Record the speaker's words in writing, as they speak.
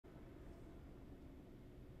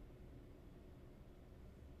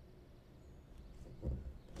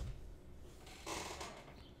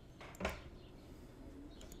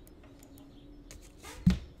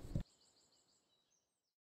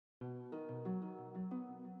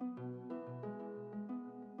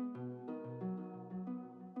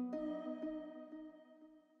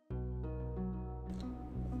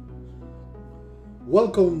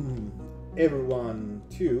Welcome everyone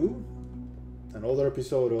to another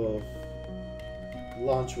episode of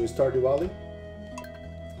Launch with Stardew Valley.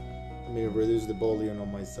 Let me reduce the volume on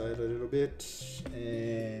my side a little bit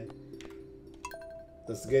and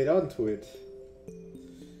let's get on to it.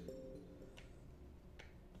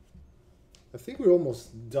 I think we're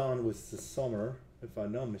almost done with the summer, if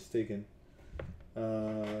I'm not mistaken.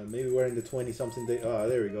 Maybe we're in the 20-something day. Ah,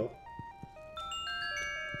 there we go.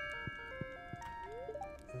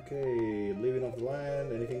 Okay, living off the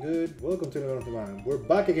land. Anything good? Welcome to Living off the Land. We're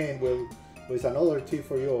back again with another tip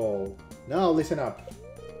for you all. Now listen up.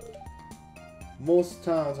 Most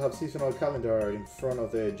towns have seasonal calendar in front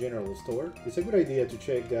of the general store. It's a good idea to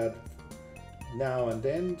check that now and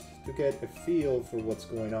then to get a feel for what's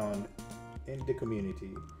going on in the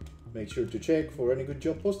community. Make sure to check for any good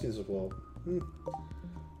job postings as well.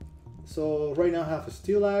 So right now I have a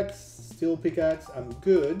steel axe, steel pickaxe. I'm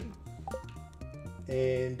good.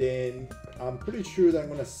 And then I'm pretty sure that I'm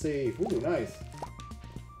gonna save. Ooh, nice.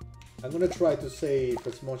 I'm gonna try to save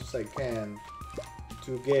as much as I can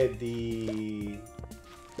to get the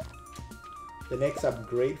next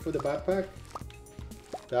upgrade for the backpack.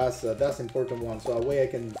 That's an important one. So that way I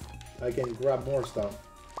can grab more stuff.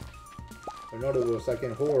 In other words, I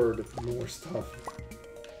can hoard more stuff.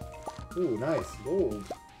 Ooh, nice gold.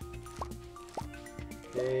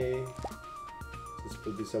 Okay, let's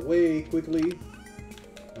put this away quickly.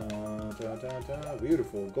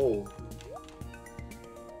 Beautiful gold.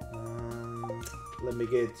 Let me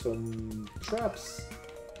get some traps.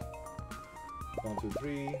 1, 2,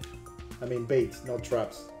 3. I mean baits, not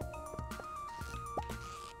traps.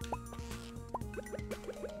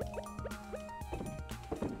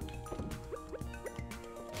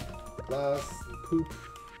 Glass, poop.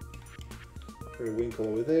 Periwinkle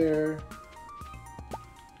over there.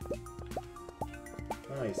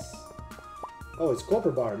 Nice. Oh, it's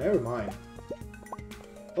copper bar. Never mind.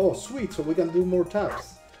 Oh, sweet. So we can do more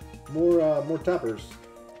taps, more tappers.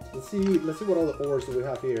 Let's see what other ores do we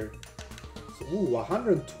have here. So, ooh,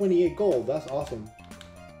 128 gold. That's awesome.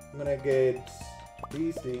 I'm gonna get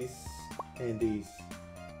these, and these.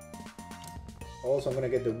 Also, I'm gonna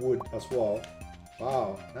get the wood as well.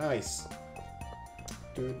 Wow, nice.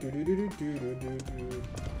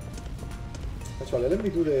 That's right. Let me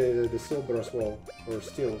do the silver as well, or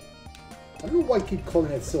steel. I don't know why I keep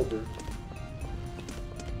calling it silver.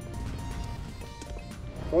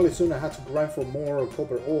 Probably soon I have to grind for more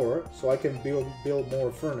copper ore so I can build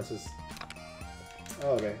more furnaces.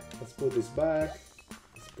 Okay, let's put this back.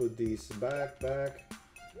 Let's put this back. Let's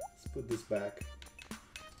put this back.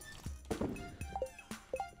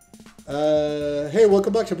 Hey,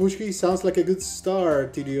 welcome back, Shabushki. Sounds like a good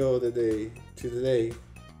start to the day.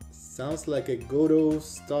 Sounds like a Godo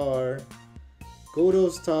star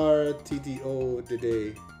TTO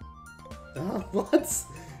today. What?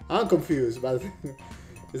 I'm confused, but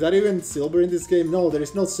is that even silver in this game? No, there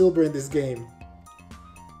is no silver in this game.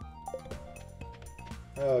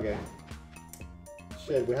 Okay.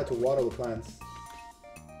 Shit, we had to water the plants.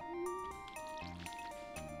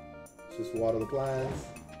 Just water the plants.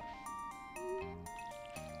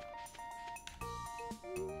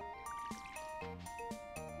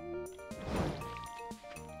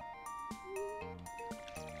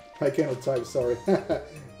 I cannot type, sorry.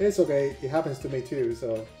 It's okay, it happens to me too,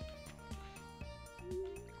 so.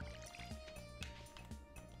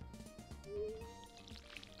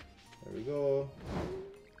 There we go.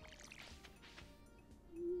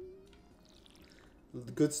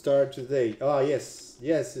 Good start to the day. Ah, yes.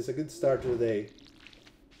 Yes, it's a good start to the day.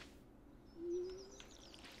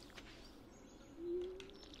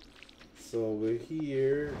 So we're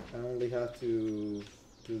here. I only have to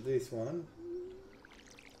do this one.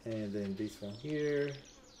 And then this one here,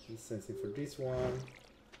 sensing for this one,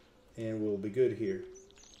 and we'll be good here.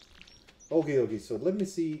 Okay, so let me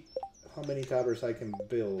see how many towers I can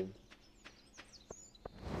build.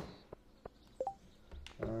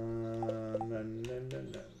 No.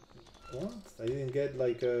 What? I didn't get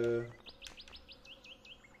like a...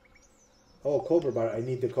 Oh, copper bar. I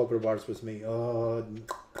need the copper bars with me. Oh,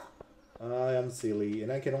 I am silly.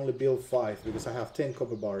 And I can only build 5 because I have 10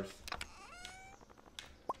 copper bars.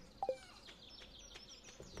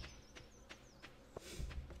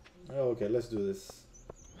 Okay, let's do this.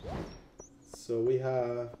 So we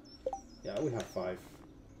have, yeah, we have 5.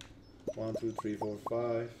 1, 2, 3, 4,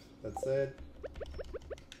 5. That's it.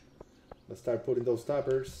 Let's start putting those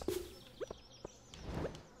tappers.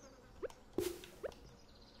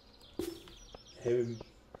 Heavy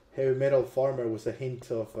metal farmer with a hint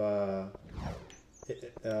of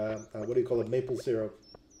what do you call it? Maple syrup.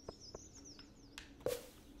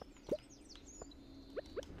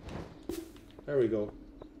 There we go.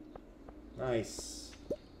 Nice.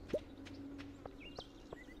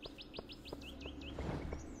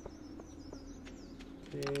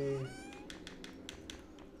 Okay.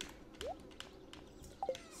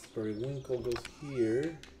 Periwinkle goes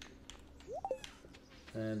here.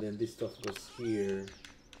 And then this stuff goes here.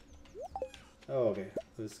 Oh, okay,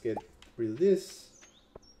 let's get rid of this.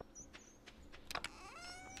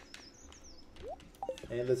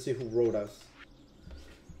 And let's see who wrote us.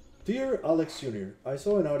 Dear Alex Jr., I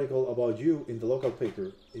saw an article about you in the local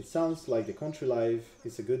paper. It sounds like the country life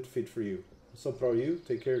is a good fit for you. I'm so proud of you.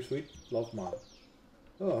 Take care, sweet. Love, Mom.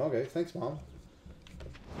 Oh, okay. Thanks, Mom.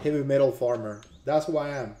 Heavy metal farmer. That's who I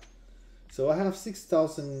am. So I have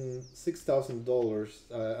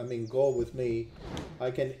 $6,000. I mean, gold with me.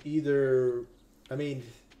 I can either. I mean,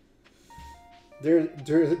 there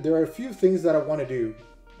are a few things that I want to do.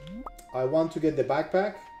 I want to get the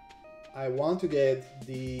backpack. I want to get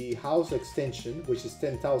the house extension, which is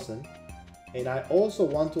 10,000, and I also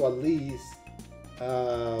want to at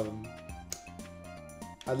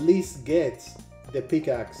least get the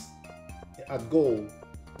pickaxe at gold.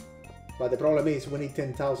 But the problem is we need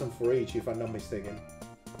 10,000 for each, if I'm not mistaken.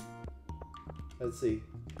 Let's see.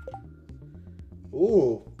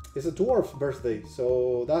 Ooh, it's a dwarf's birthday,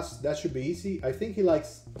 so that should be easy. I think he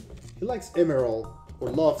likes emerald or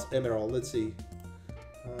loves emerald. Let's see.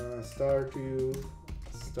 Stardew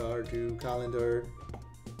calendar.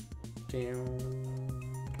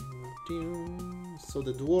 So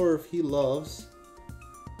the dwarf, he loves.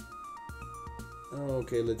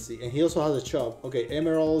 Okay, let's see. And he also has a shop. Okay,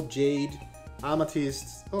 emerald, jade,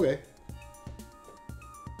 amethyst. Okay.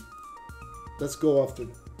 Let's go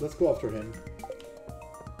after him.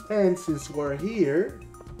 And since we're here,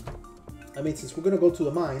 I mean, since we're gonna go to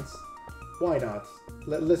the mines, why not?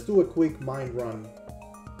 Let's do a quick mine run.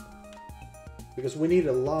 Because we need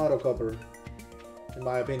a lot of copper, in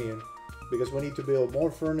my opinion. Because we need to build more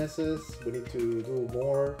furnaces. We need to do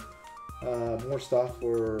more stuff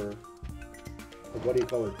for what do you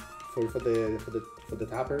call it? For the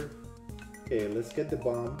tapper. Okay, let's get the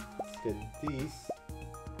bomb. Let's get these.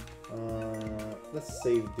 Let's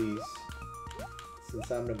save these since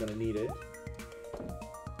I'm not gonna need it.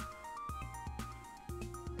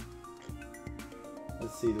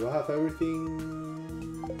 Let's see. Do I have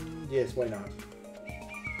everything? Yes. Why not?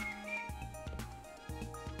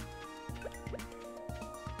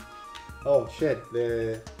 Oh shit!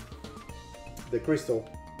 The crystal.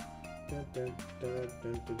 Okay,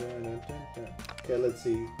 let's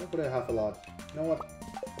see. What would I have a lot? You know what?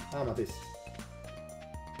 Amethyst.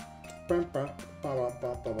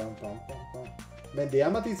 Man, the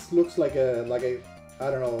amethyst looks like a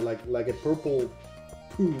I don't know, like a purple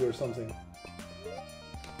poo or something.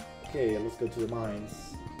 Okay, let's go to the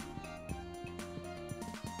mines.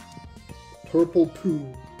 Purple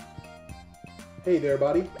poo. Hey there,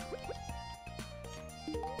 buddy.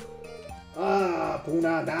 Ah,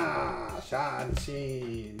 Puna na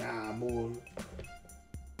Shanshi na moon.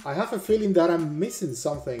 I have a feeling that I'm missing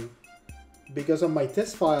something because on my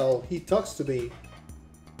test file he talks to me.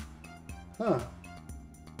 Huh.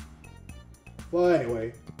 Well,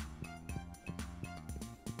 anyway,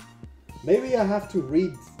 maybe I have to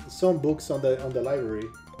read some books on the library.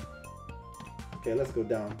 Okay, let's go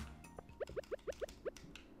down.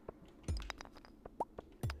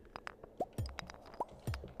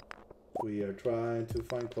 We are trying to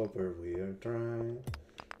find copper. We are trying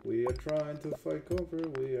to find copper.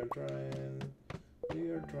 We are trying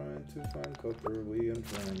to find copper. We are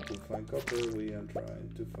trying to find copper. We are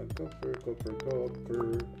trying to find copper.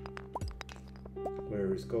 Copper.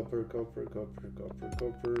 Where is copper? Copper.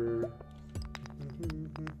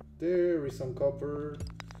 There is some copper.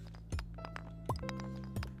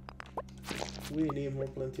 We need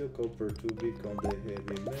plenty of copper to become the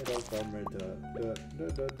heavy metal farmer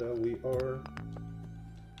that we are.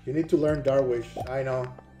 You need to learn Darwish, I know.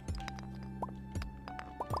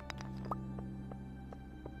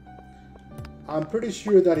 I'm pretty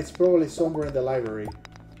sure that it's probably somewhere in the library,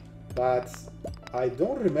 but I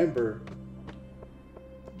don't remember.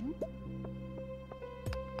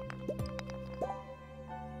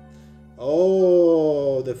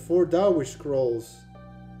 Oh, the 4 Darwish scrolls.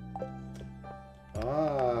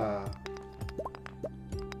 Ah.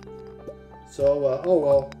 So, oh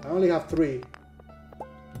well, I only have 3.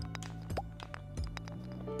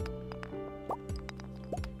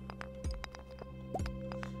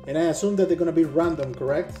 And I assume that they're gonna be random,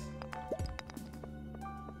 correct?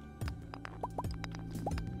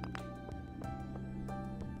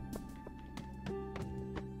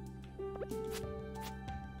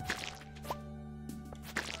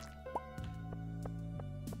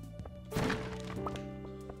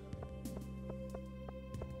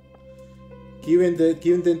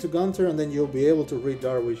 Giving them to Gunter, and then you'll be able to read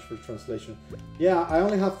Darwish for translation. Yeah, I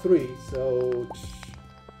only have 3, so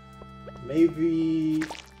maybe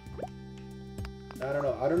I don't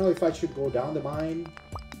know. I don't know if I should go down the mine.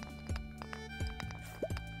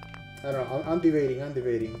 I don't know. I'm debating. I'm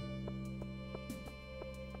debating.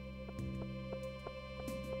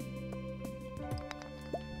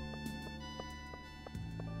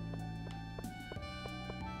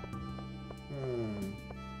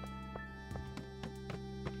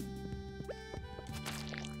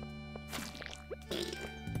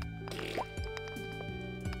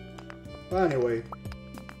 Anyway,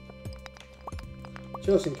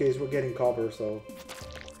 just in case we're getting copper, so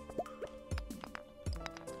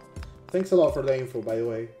thanks a lot for the info, by the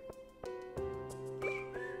way.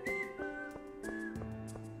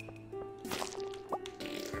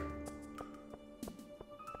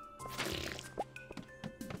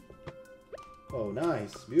 Oh,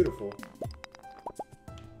 nice, beautiful.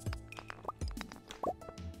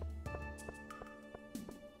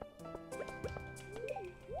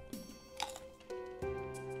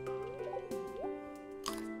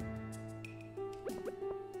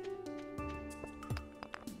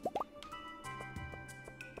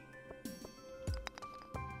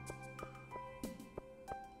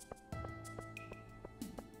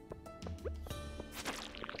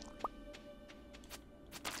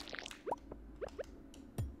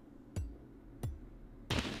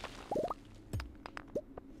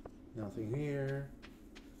 Nothing here.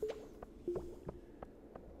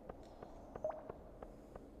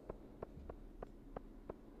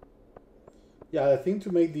 Yeah, I think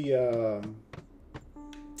to make the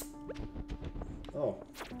oh,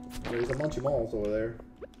 there's a bunch of malls over there.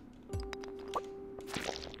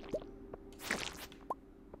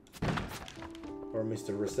 Or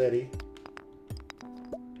Mr. Rossetti.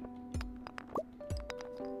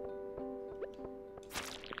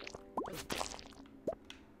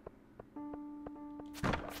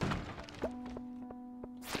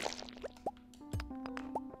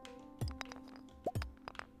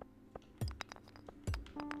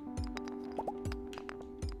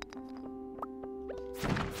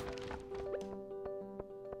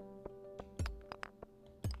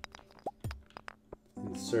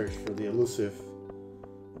 Search for the elusive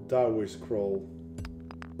Darwish scroll.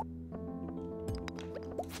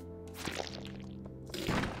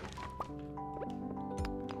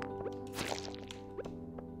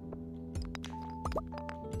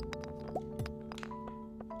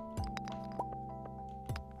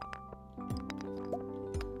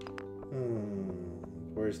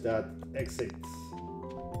 Where's that exit?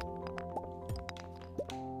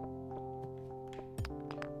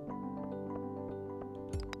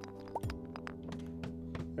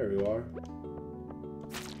 There you are.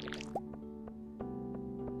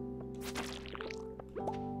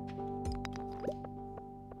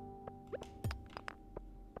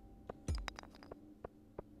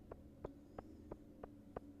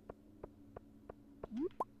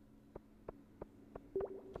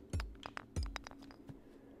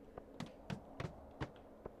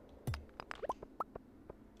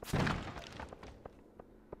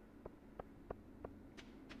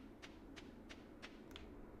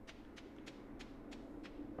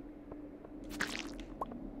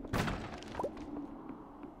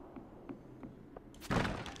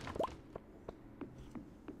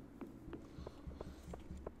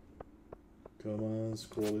 Come on,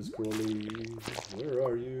 scrolly, scrolly. Where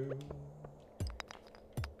are you?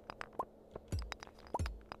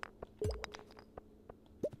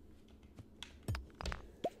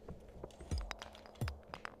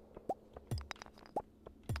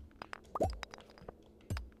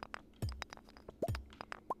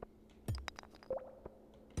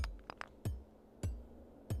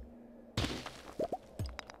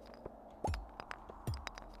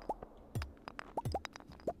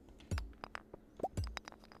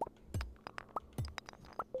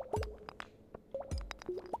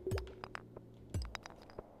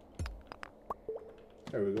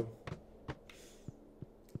 There we go.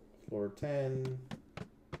 Floor 10.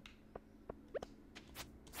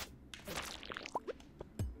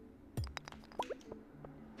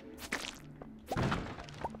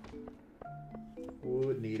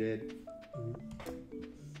 Wood needed.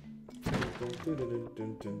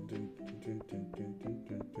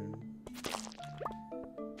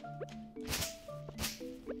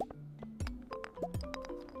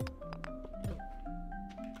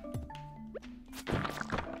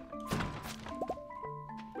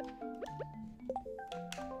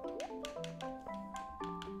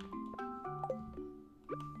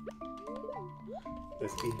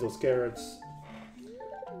 Let's eat those carrots.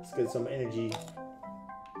 Let's get some energy.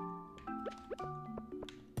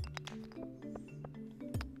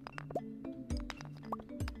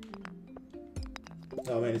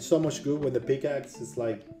 Oh man, it's so much good when the pickaxe is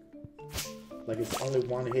like it's only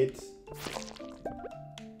one hit.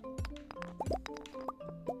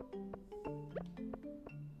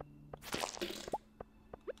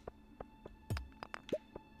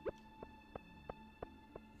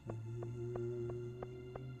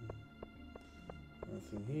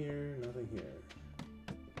 Nothing here, nothing here.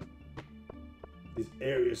 This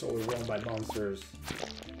area is overrun by monsters.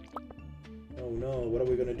 Oh no, what are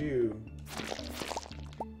we gonna do?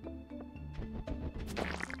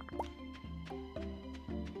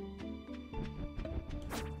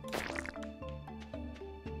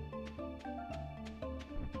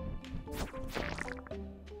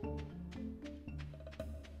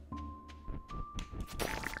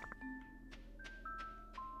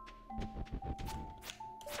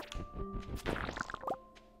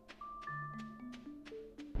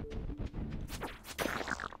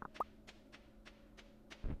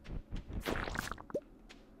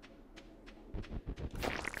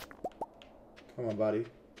 Come on, buddy.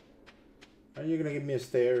 Are you gonna give me a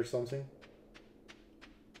stair or something?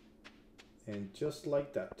 And just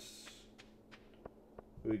like that,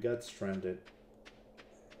 we got stranded.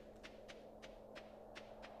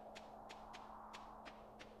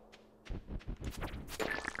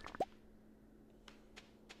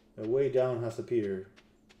 A way down has appeared.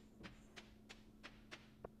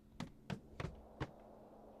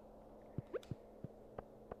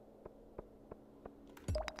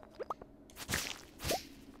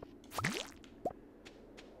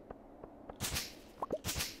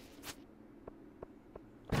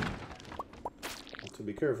 So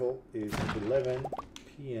be careful, it's 11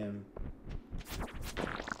 p.m.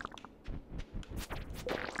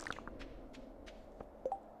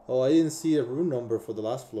 Oh, I didn't see a room number for the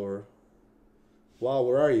last floor. Wow,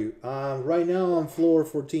 where are you? Right now on floor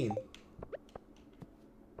 14.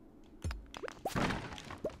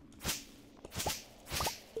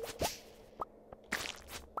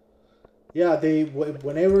 Yeah,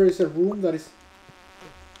 whenever it's a room that is...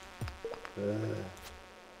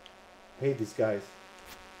 hate these guys.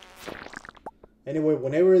 Anyway,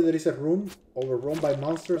 whenever there is a room overrun by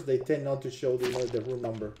monsters, they tend not to show the room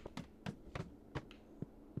number.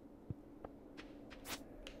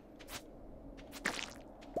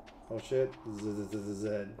 Oh shit.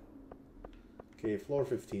 Z. Okay, floor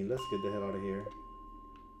 15. Let's get the hell out of here.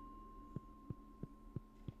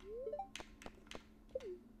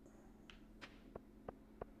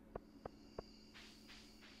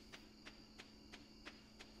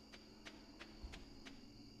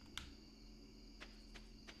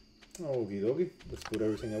 Okie dokie. Let's put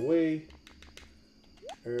everything away.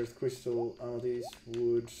 Earth, crystal, amethyst,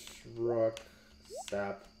 wood, rock,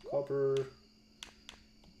 sap, copper,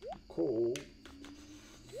 coal,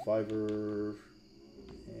 fiber,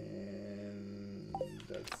 and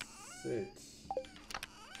that's it.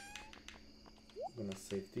 I'm gonna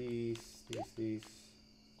save these.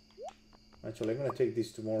 Actually, I'm gonna take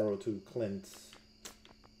these tomorrow to Clint.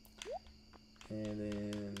 And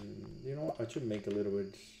then, you know what? I should make a little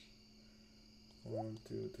bit. 1,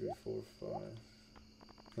 2, 3, 4, 5.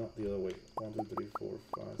 Not the other way. 1, 2, 3, 4,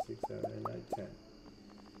 5, 6, 7, 8, 9, 10.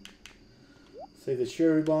 Save the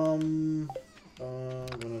cherry bomb.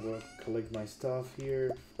 I'm gonna go collect my stuff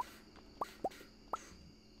here.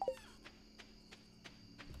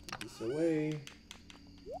 Put this away.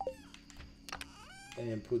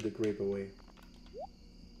 And put the grape away.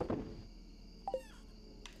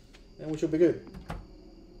 And we should be good.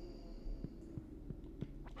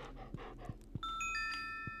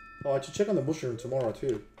 Oh, I should check on the mushroom tomorrow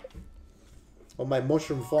too. On my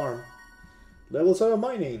mushroom farm. Level 7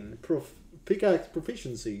 mining. Pickaxe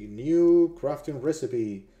proficiency. New crafting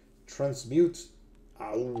recipe. Transmute.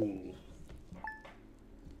 Ow.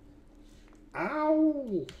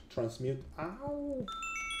 Ow. Transmute. Ow.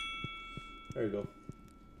 There you go.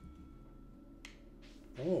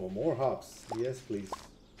 Oh, more hops. Yes, please.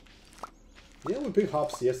 Yeah, we picked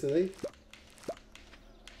hops yesterday.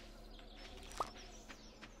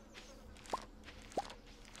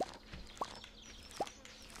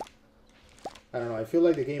 I don't know, I feel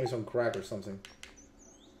like the game is on crack or something.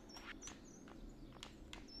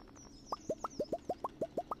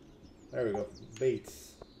 There we go.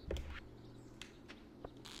 Baits.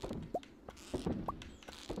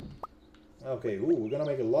 Okay, ooh, we're gonna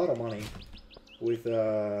make a lot of money with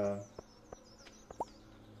the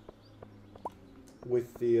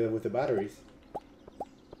batteries.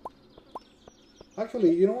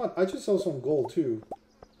 Actually, you know what? I just saw some gold too.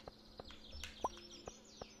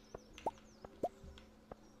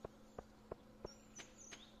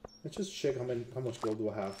 Let's just check how much gold do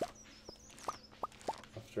I have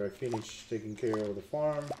after I finish taking care of the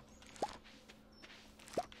farm.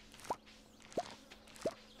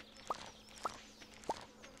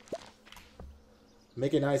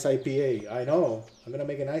 Make a nice IPA. I know. I'm gonna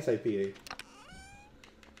make a nice IPA.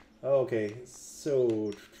 Okay,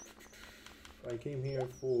 so I came here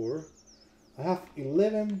for. I have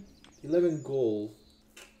 11 gold.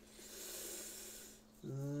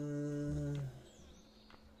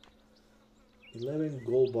 11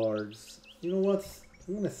 gold bars. You know what?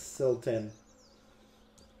 I'm gonna sell 10.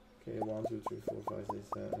 Okay, 1, 2, 3, 4, 5, 6,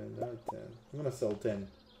 7, 8, 9, 10. I'm gonna sell 10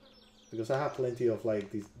 because I have plenty of like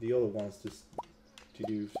the other ones to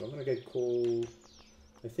do. So I'm gonna get coal.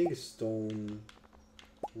 I think it's stone,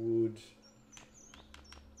 wood.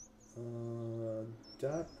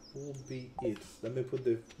 That will be it. Let me put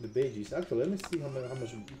the veggies. Actually, let me see how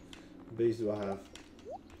much base do I have.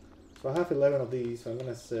 So I have 11 of these. So I'm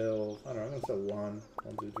gonna sell. I don't know. I'm gonna sell 1,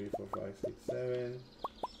 2, 3, 4, 5, 6, 7,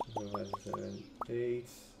 5, 6, 7, 8.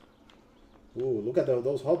 Ooh, look at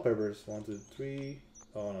those hot peppers. 1, 2, 3.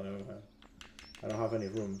 Oh no, never mind. I don't have any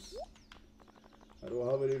rooms. I don't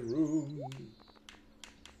have any room.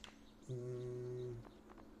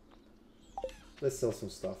 Let's sell some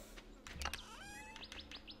stuff.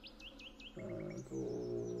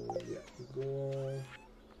 Go.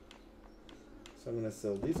 So I'm gonna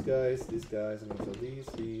sell these guys. I'm gonna sell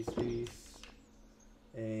these,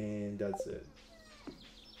 and that's it.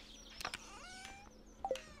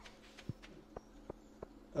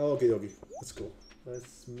 Okay, let's go.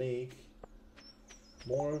 Let's make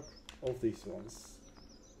more of these ones.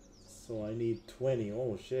 So I need 20.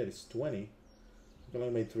 Oh shit, it's 20. I'm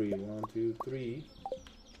gonna make 3. 1, 2, 3.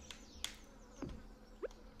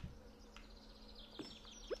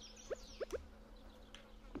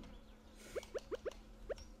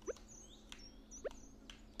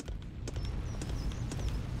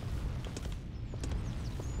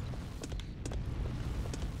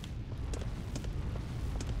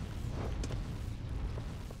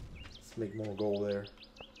 Let's make more gold there.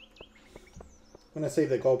 I'm gonna save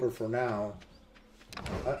the copper for now.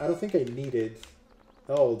 I don't think I need it.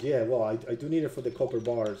 Oh yeah, well I do need it for the copper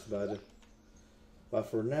bars,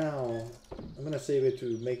 but for now I'm gonna save it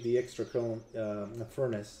to make the extra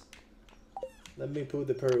furnace. Let me put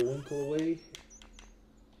the periwinkle away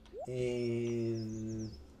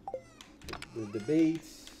and the bait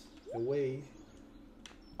away.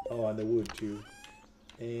 Oh, and the wood too.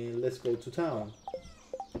 And let's go to town.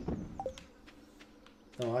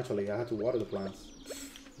 No, actually, I had to water the plants.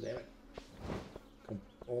 Damn it.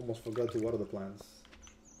 Almost forgot to water the plants.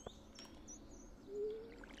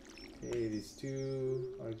 Okay, these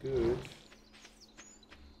two are good.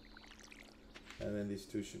 And then these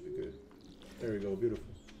two should be good. There we go, beautiful.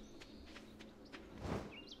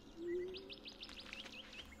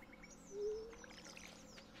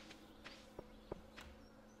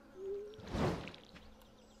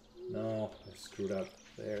 No, I screwed up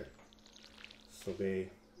there. It's okay.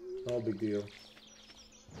 No big deal.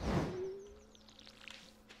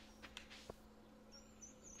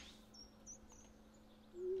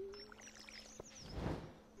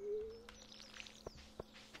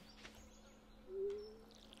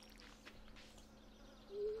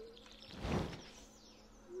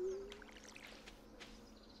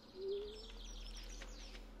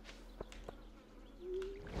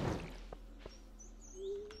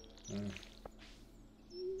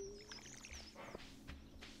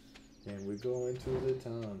 And we're going to the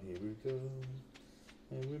town, here we go.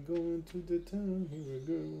 And we're going to the town, here we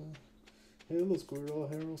go. Hello squirrel,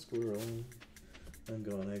 I'm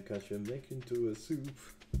gonna catch and make into a soup.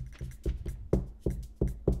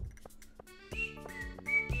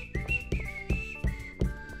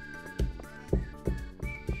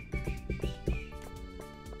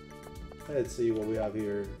 Let's see what we have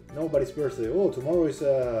here. Nobody's birthday. Oh, tomorrow is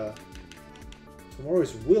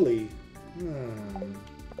Willie.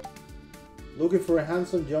 Looking for a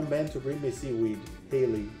handsome young man to bring me seaweed.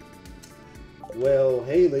 Haley. Well,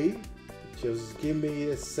 Haley, just give me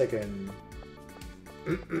a second.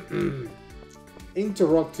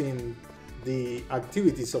 Interrupting the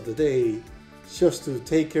activities of the day just to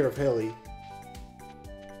take care of Haley.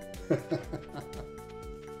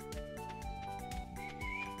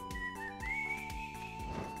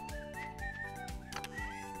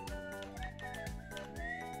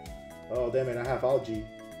 Oh, damn it, I have algae.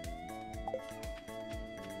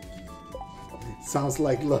 Sounds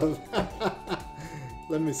like love.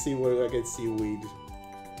 Let me see where I get seaweed.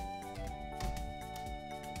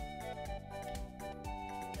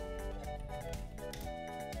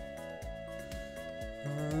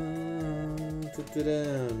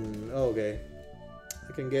 Okay.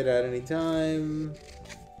 I can get it at any time.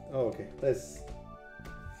 Oh, okay.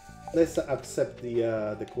 Let's accept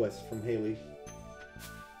the quest from Haley.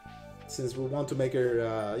 Since we want to make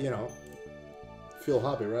her, you know, feel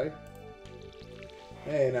happy, right?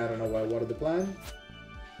 And I don't know why. What is the plan?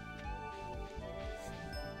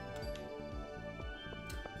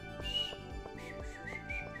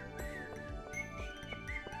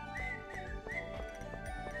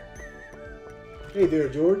 Hey there,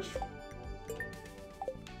 George.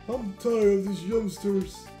 I'm tired of these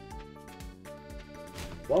youngsters.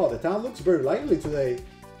 Wow, the town looks very lively today.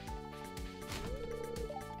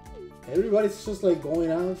 Everybody's just like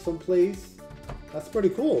going out someplace. That's pretty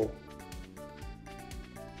cool.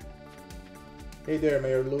 Hey there,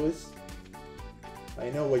 Mayor Lewis. I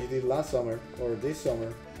know what you did last summer, or this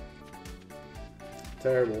summer.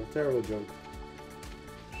 Terrible, terrible joke.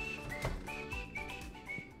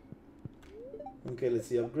 Okay, let's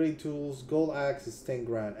see. Upgrade tools. Gold axe is 10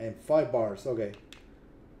 grand and 5 bars. Okay.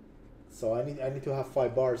 So I need to have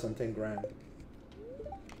 5 bars and 10 grand.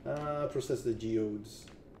 Process the geodes.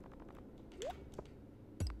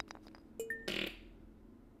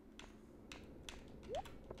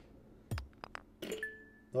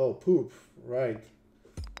 Oh, poop. Right.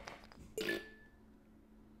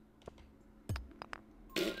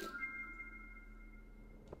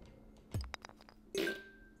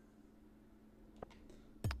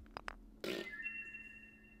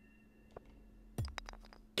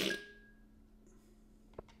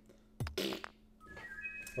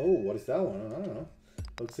 Oh, what is that one? I don't know.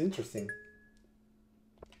 Looks interesting.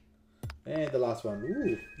 And the last one.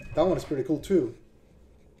 Ooh, that one is pretty cool too.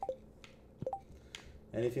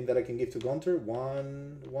 Anything that I can give to Gunter?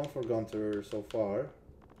 One for Gunter so far.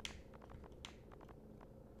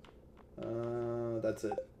 That's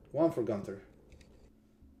it. One for Gunter.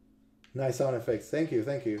 Nice sound effects. Thank you,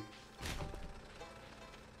 thank you.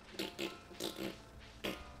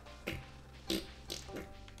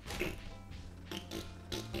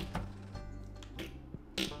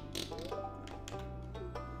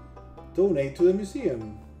 Donate to the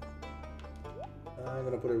museum. I'm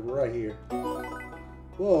gonna put it right here.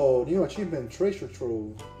 Whoa, new achievement, treasure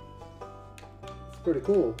trove. It's pretty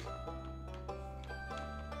cool.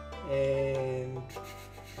 And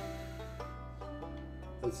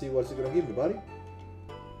let's see what's it gonna give me, buddy.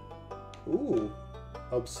 Ooh,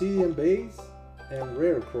 obsidian base and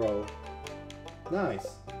rare crow.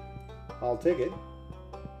 Nice. I'll take it.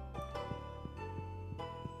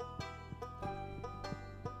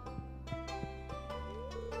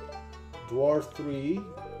 Dwarf 3,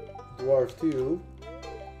 Dwarf 2,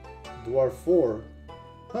 Dwarf 4.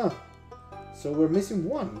 Huh. So we're missing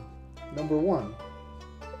one. Number 1.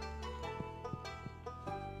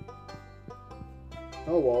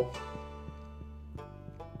 Oh well.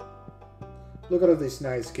 Look at all these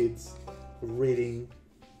nice kids reading.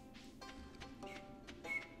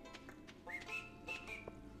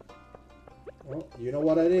 Well, you know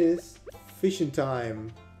what it is. Fishing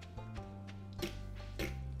time.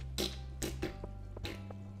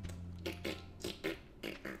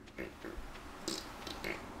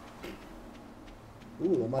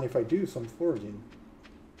 Ooh, don't mind if I do some foraging.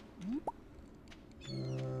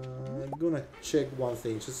 I'm gonna check one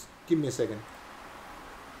thing. Just give me a second.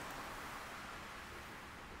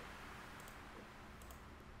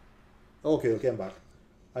 Okay, okay, I'm back.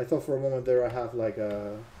 I thought for a moment there I have like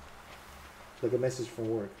a message from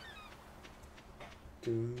work.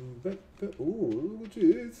 Ooh, look at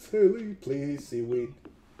you, silly. Please, seaweed.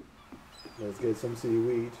 Let's get some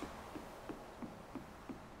seaweed.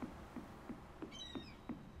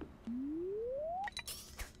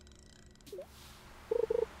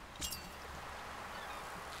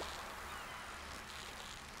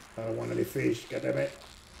 I don't want any fish, goddammit.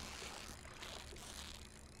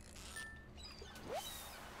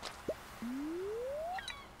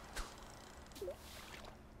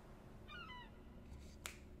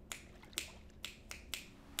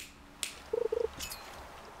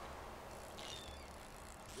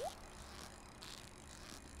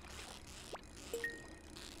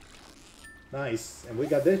 Nice, and we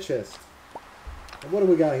got that chest. And what do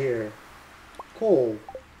we got here? Coal.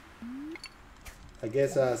 I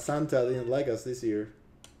guess Santa didn't like us this year.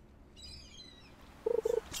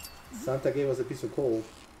 Santa gave us a piece of coal.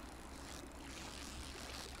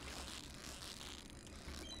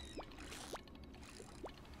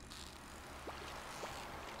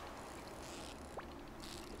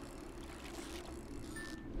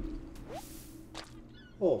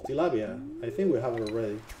 Oh, tilapia. I think we have it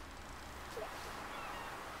already.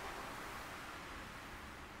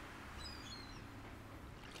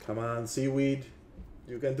 Come on, seaweed.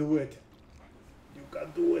 You can do it. You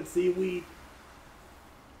can do it, seaweed.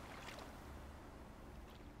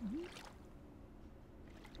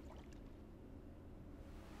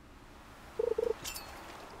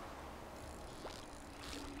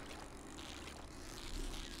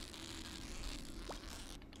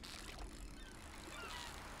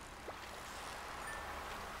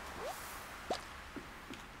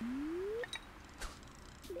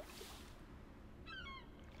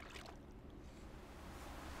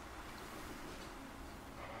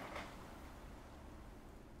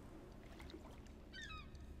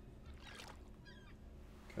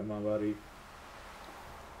 Come on, buddy.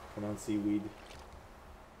 Come on, seaweed.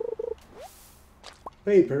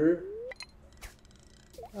 Paper.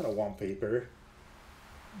 I don't want paper.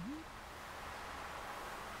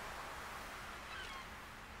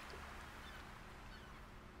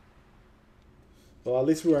 Well, at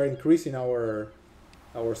least we are increasing our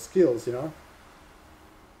skills, you know?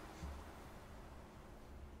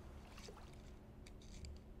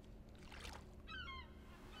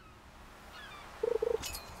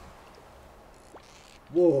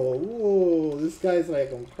 Whoa, whoa, this guy's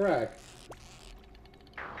like on crack.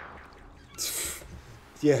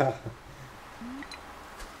 Yeah.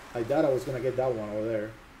 I thought I was gonna get that one over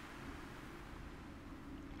there.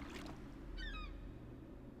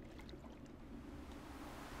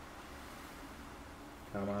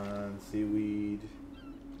 Come on, seaweed.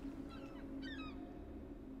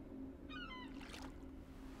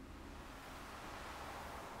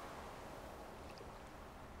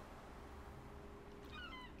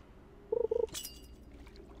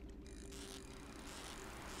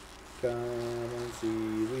 Come on,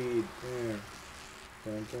 seaweed. Yeah.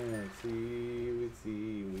 Come on, seaweed,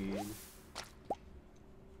 seaweed.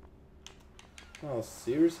 Oh,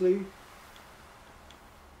 seriously?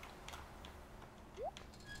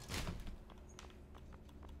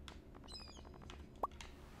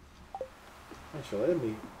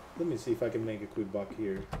 Actually, let me see if I can make a quick buck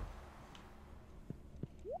here.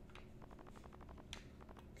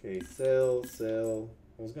 Okay, sell, sell.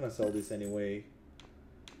 I was gonna sell this anyway.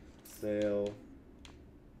 Sell.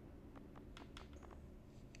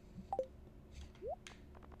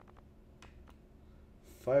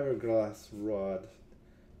 Fiberglass rod.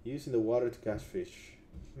 Used in the water to catch fish.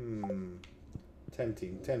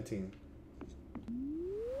 Tempting, tempting.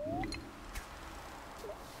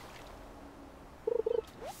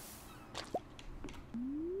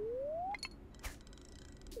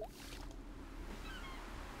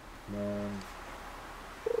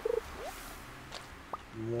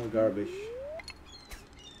 More garbage.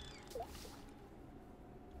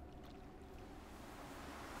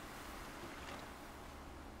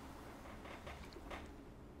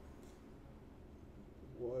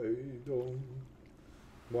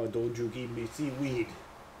 Why don't you give me seaweed?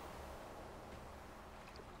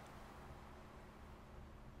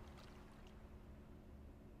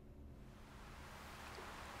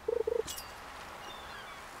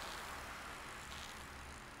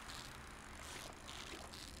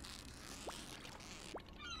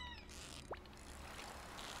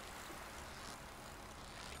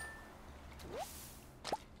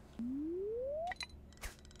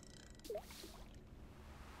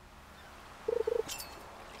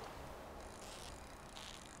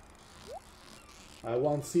 I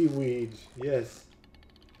want seaweed, yes.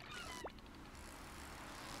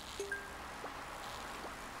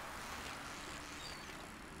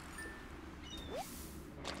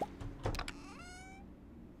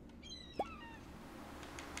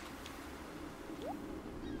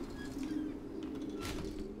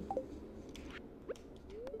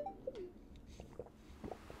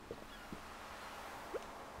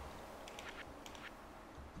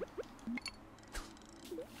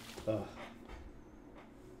 Ugh.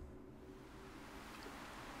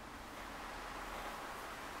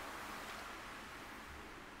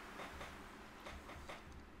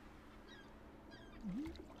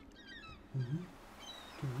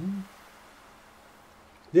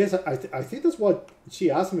 Yes, I think that's what she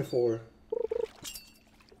asked me for.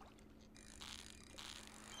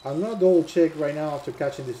 I'm gonna double check right now after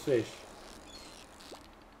catching this fish.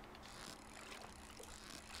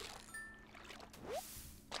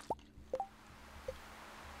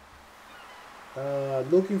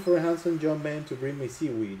 Looking for a handsome young man to bring me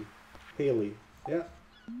seaweed. Haley. Yeah.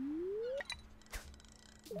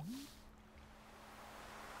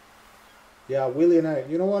 Yeah, Willie and I.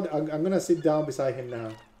 You know what? I'm gonna sit down beside him now.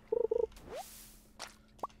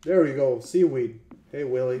 There we go. Seaweed. Hey,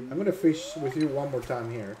 Willie. I'm gonna fish with you one more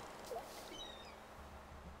time here.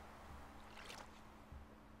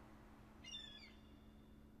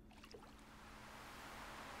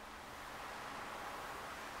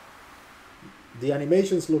 The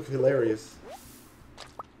animations look hilarious.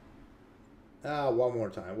 Ah, one more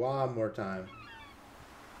time. One more time.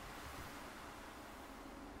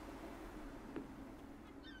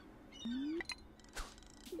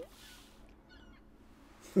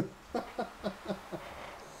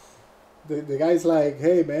 The guy's like,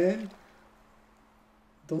 hey man,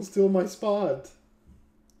 don't steal my spot.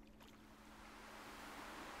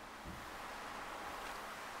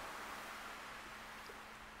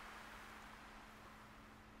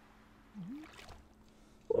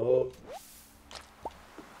 Oh.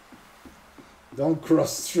 Don't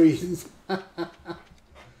cross streets.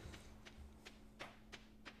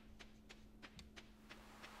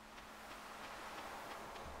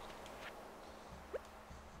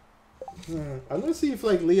 I'm gonna see if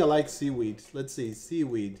like Leah likes seaweed. Let's see,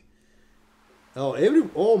 seaweed.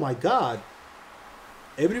 Oh my god.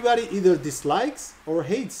 Everybody either dislikes or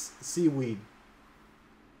hates seaweed.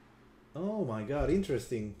 Oh my god,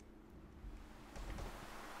 interesting.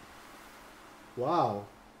 Wow.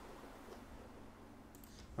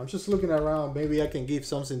 I'm just looking around. Maybe I can give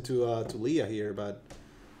something to Leah here, but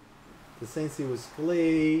the Sensei was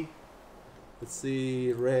clay. Let's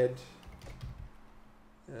see, red.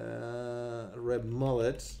 Red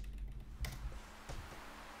mullet.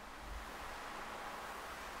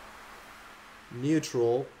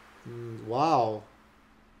 Neutral. Wow.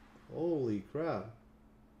 Holy crap.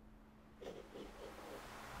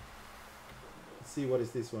 Let's see, what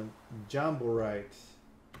is this one? Jamborite.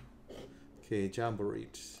 Okay,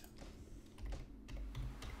 Jamborite.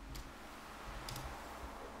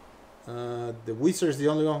 The Wizard's the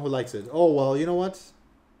only one who likes it. Oh, well, you know what?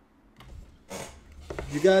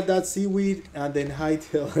 You got that seaweed and then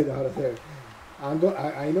hightail it out of there. I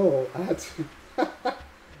know. I had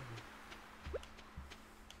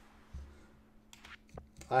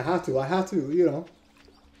to. I have to, you know.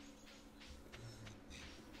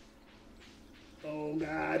 Oh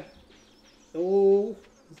god. Oh.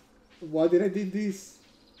 Why did I do this?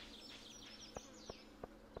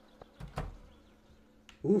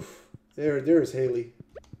 Oof. There's Haley.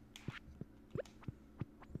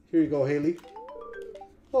 Here you go, Haley.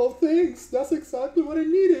 Oh, thanks. That's exactly what I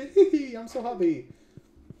needed. I'm so happy.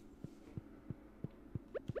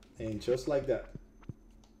 And just like that.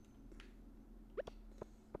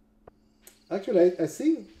 Actually, I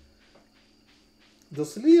think...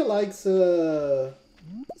 Does Leah likes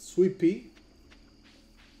sweet pea?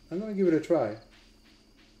 I'm gonna give it a try.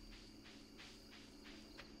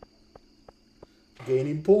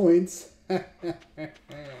 Gaining points.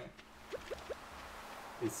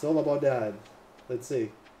 It's all about that. Let's see.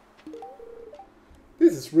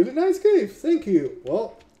 This is really nice cave. Thank you.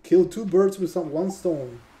 Well, kill 2 birds with one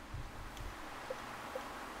stone.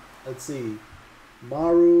 Let's see.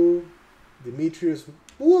 Maru, Demetrius.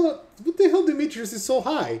 What the hell? Demetrius is so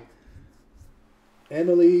high.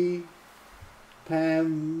 Emily,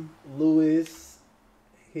 Pam, Lewis,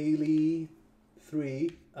 Haley,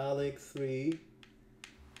 3, Alex, 3,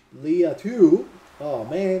 Leah, 2. Oh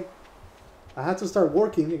man, I had to start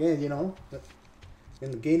working again, you know,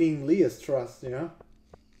 and gaining Leah's trust, you know.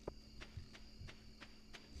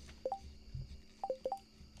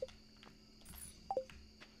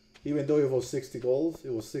 Even though it was 60 goals,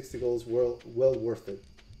 it was 60 goals well worth it.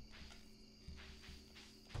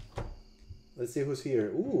 Let's see who's here.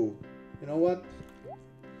 Ooh, you know what?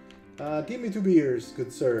 Give me 2 beers,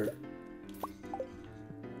 good sir.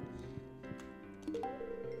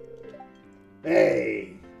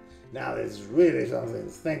 Hey! Now this is really something.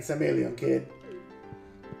 Thanks a million, kid.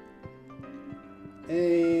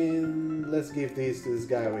 And let's give these to this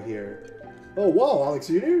guy over here. Oh, wow, Alex,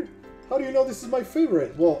 you here? How do you know this is my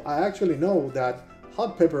favorite? Well, I actually know that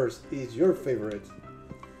hot peppers is your favorite.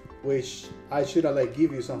 Which I should have like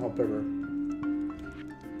give you some hot pepper.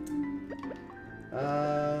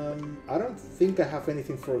 I don't think I have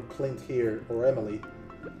anything for Clint here or Emily.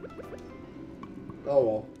 Oh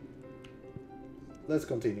well. Let's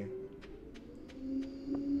continue.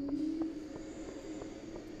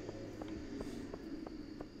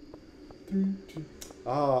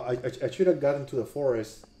 I should have gotten to the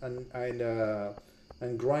forest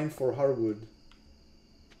and grind for hardwood.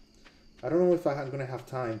 I don't know if I'm gonna have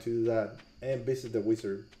time to do that and visit the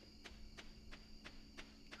wizard.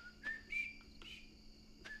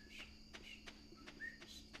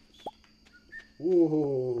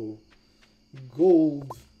 Whoa,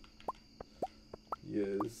 gold.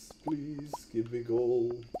 Yes, please give me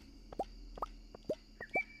gold.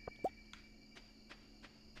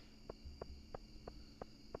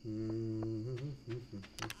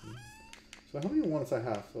 So how many ones I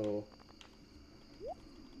have? So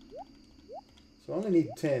I only need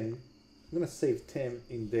 10. I'm gonna save 10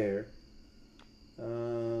 in there.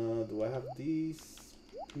 Do I have these?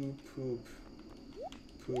 Poop, poop.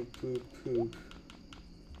 Poop, poop, poop.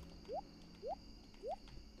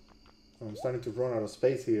 I'm starting to run out of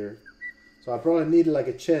space here. So I probably need like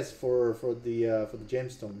a chest for the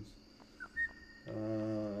gemstones.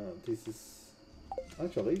 This is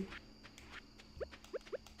actually,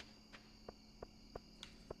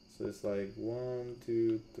 so it's like 1,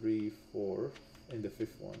 2, 3, 4, and the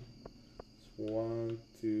fifth one. It's 1,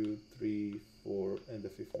 2, 3, 4, and the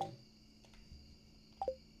fifth one.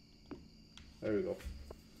 There we go.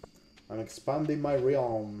 I'm expanding my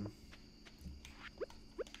realm.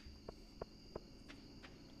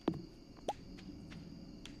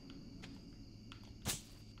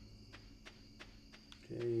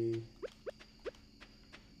 Okay.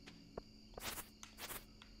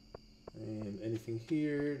 And anything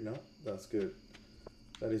here? No, that's good.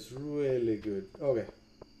 That is really good. Okay.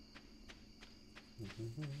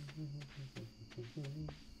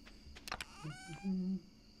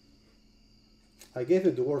 I gave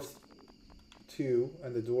the dwarf 2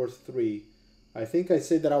 and the dwarf 3. I think I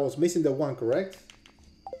said that I was missing the 1, correct?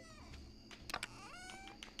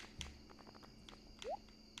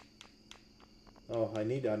 Oh, I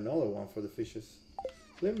need another one for the fishes.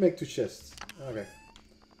 Let me make 2 chests. Okay.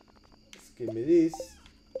 Let's give me this.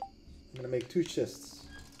 I'm gonna make 2 chests.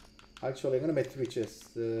 Actually, I'm gonna make 3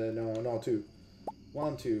 chests. No, 2.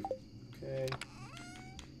 1, 2. Okay.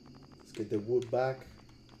 Let's get the wood back.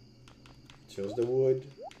 Chose the wood.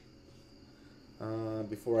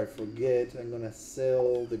 Before I forget, I'm gonna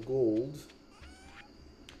sell the gold.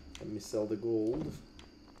 Let me sell the gold.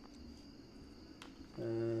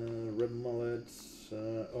 Red mullet.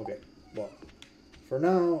 Okay. Well, for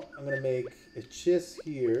now, I'm gonna make a chest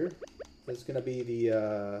here. That's gonna be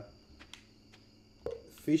the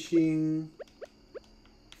fishing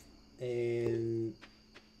and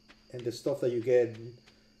the stuff that you get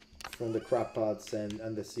from the crab pots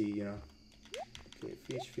and the sea, you know. Okay,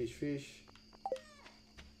 fish, fish, fish.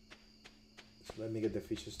 So let me get the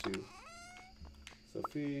fishes too. So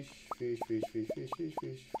fish, fish, fish, fish, fish, fish,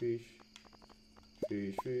 fish, fish.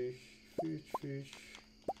 Fish, fish, fish, fish,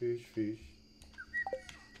 fish, fish.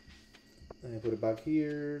 And I put it back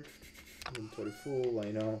here. Inventory full,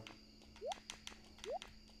 I know.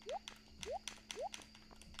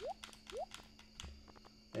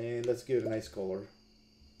 And let's give it a nice color.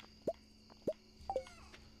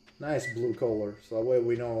 Nice blue color, so that way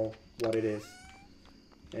we know what it is.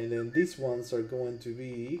 And then these ones are going to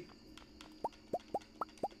be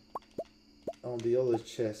on the other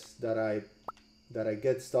chest that I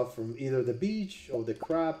get stuff from either the beach or the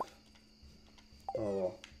crab.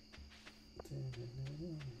 Oh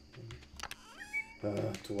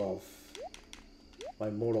well. 12.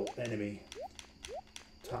 My mortal enemy.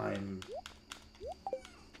 Time.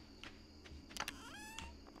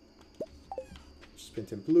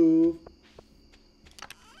 Spent in blue.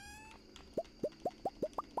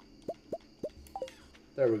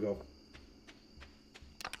 There we go.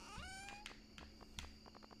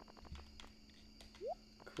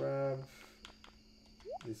 Crab.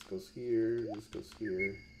 This goes here, this goes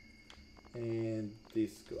here, and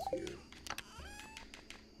this goes here.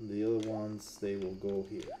 And the other ones, they will go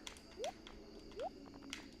here.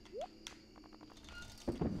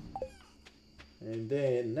 And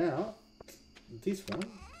then now, this one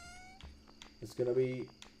is gonna be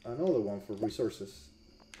another one for resources.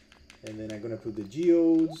 And then I'm gonna put the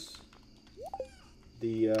geodes,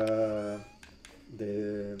 the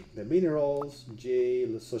minerals,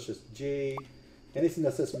 such as J, anything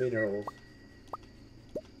that says minerals.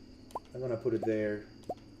 I'm gonna put it there.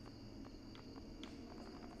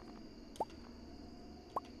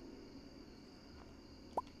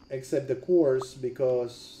 Except the quartz,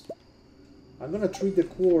 because I'm gonna treat the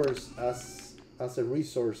quartz as a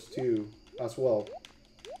resource too, as well.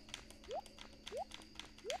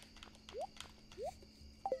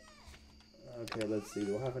 Okay, let's see.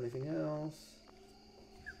 Do I have anything else?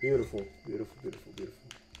 Beautiful, beautiful, beautiful, beautiful.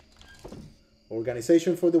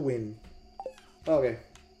 Organization for the win. Okay.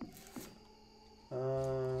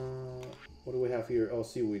 What do we have here? Oh,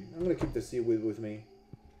 seaweed. I'm gonna keep the seaweed with me.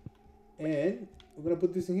 And we're gonna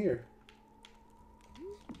put this in here.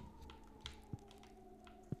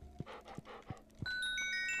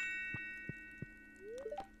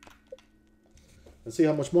 Let's see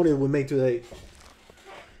how much money we make today.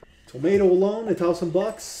 Tomato alone,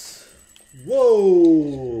 $1,000.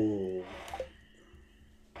 Whoa!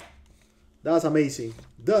 That's amazing.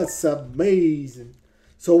 That's amazing.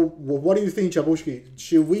 So, what do you think, Chabushki?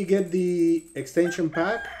 Should we get the extension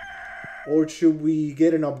pack? Or should we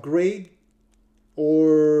get an upgrade?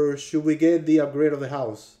 Or should we get the upgrade of the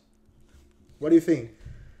house? What do you think?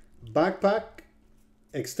 Backpack,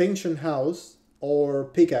 extension house, or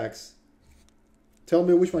pickaxe? Tell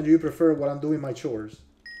me which one do you prefer while I'm doing my chores.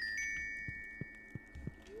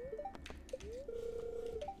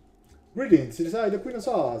 Greetings, it is I, the Queen of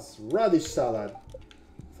Sauce. Radish salad.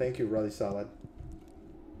 Thank you, radish salad.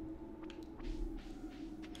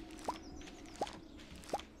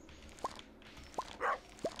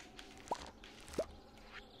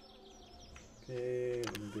 Okay,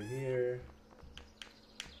 let me go here.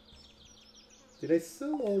 Did I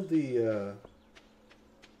sell all the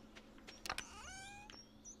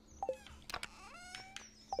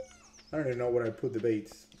I don't even know where I put the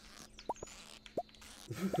baits.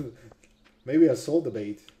 Maybe I sold the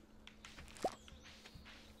bait.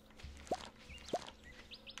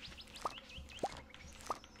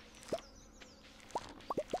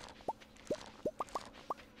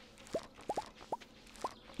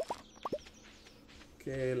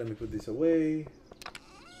 Okay, let me put this away.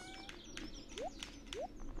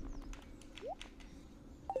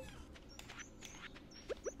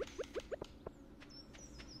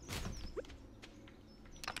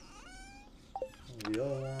 The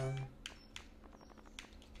other one.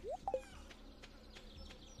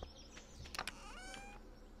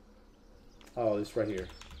 Oh, it's right here.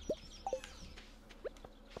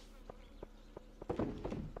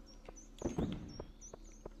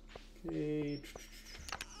 Okay.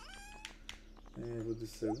 And put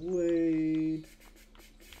this away.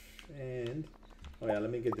 And oh yeah,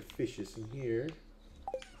 let me get the fishes in here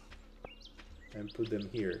and put them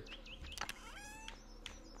here.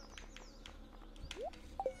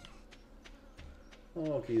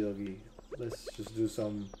 Okie dokie. Let's just do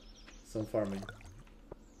some farming.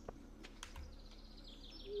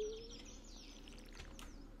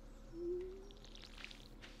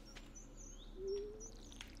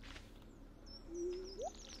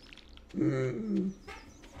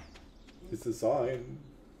 It's a sign.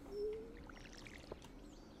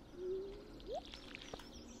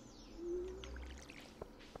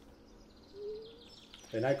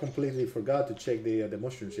 And I completely forgot to check the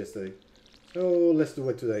mushrooms yesterday. So let's do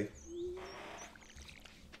it today.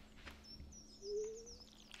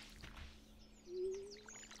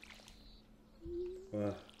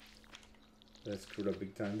 That screwed up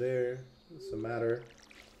big time there. Doesn't matter.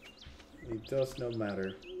 It does not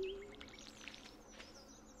matter.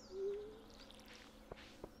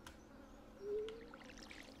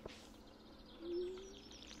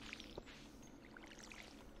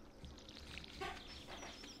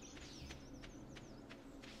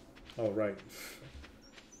 Oh, right.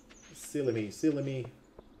 Silly me, silly me.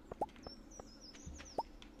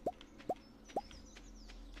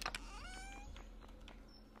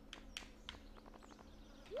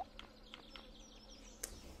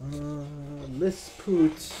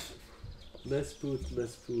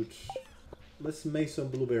 Let's make some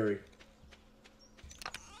blueberry.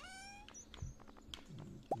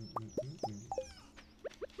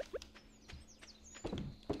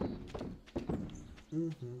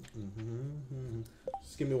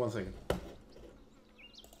 Just give me 1 second.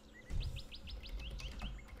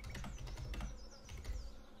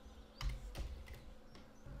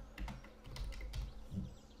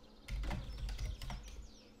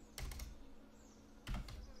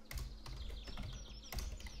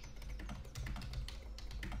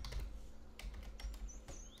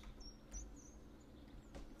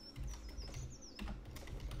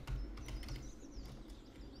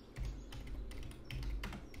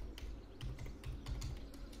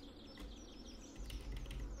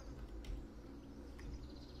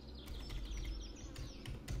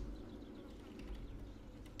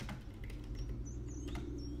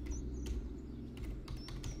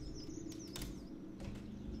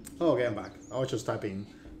 Okay, I'm back. I was just typing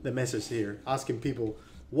the message here, asking people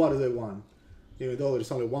what do they want, even though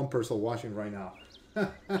there's only one person watching right now.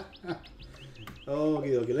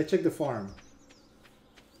 Okay, let's check the farm.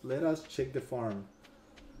 Let us check the farm.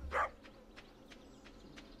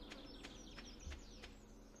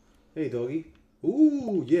 Hey, doggy.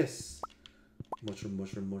 Ooh, yes. Mushroom.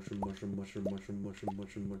 Give me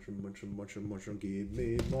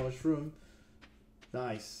mushroom.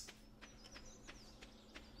 Nice.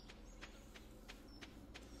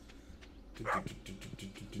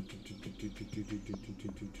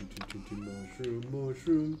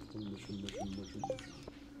 Mushroom.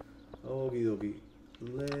 Okie dokie.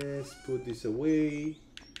 Let's put this away.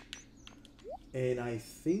 And I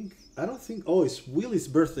don't think, oh, it's Willie's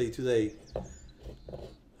birthday today.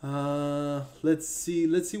 Let's see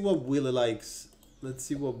what Willie likes.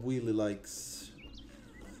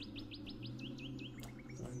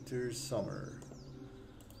 winter, summer.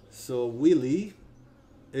 So Willy,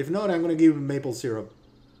 if not, I'm gonna give him maple syrup.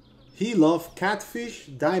 He loves catfish,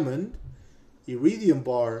 diamond, iridium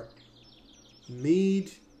bar,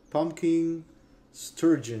 mead, pumpkin,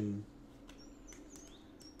 sturgeon.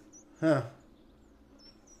 Huh.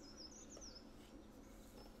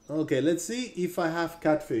 Okay, let's see if I have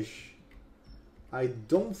catfish. I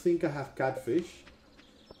don't think I have catfish,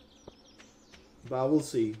 but we'll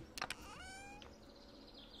see.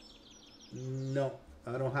 No,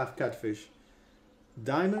 I don't have catfish.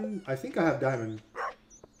 Diamond, I think I have diamond.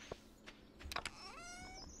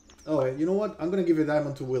 Oh, you know what? I'm gonna give a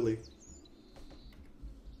diamond to Willy.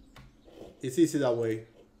 It's easy that way.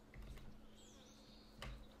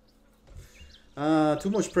 Too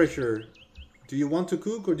much pressure. Do you want to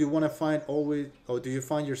cook, or do you want to find always, or do you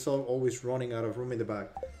find yourself always running out of room in the bag?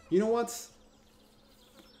 You know what?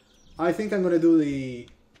 I think I'm gonna do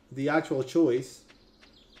the actual choice,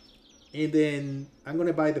 and then I'm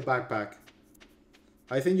gonna buy the backpack.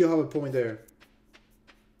 I think you have a point there,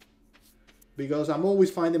 because I'm always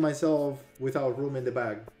finding myself without room in the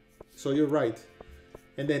bag. So you're right.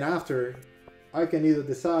 And then after, I can either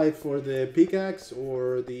decide for the pickaxe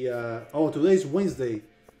or the oh, today's Wednesday.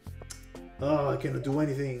 Oh, I cannot do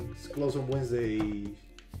anything. It's closed on Wednesday.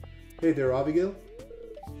 Hey there, Abigail.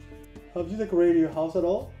 Have you decorated your house at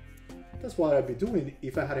all? That's what I'd be doing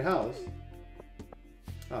if I had a house.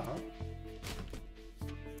 Uh-huh.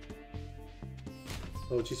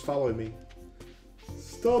 Oh, she's following me.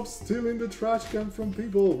 Stop stealing the trash can from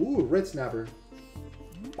people. Ooh, red snapper.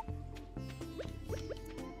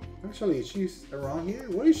 Actually, she's around here.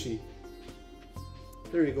 Where is she?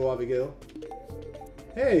 There you go, Abigail.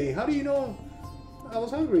 Hey, how do you know I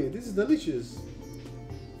was hungry? This is delicious.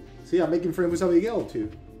 See, I'm making friends with Abigail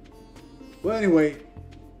too. Well, anyway,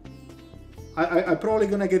 I'm probably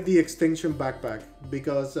gonna get the extension backpack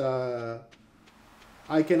because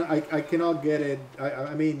I cannot get it.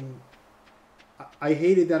 I mean, I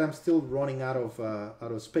hate it that I'm still running out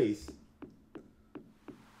of space.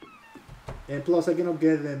 And plus, I cannot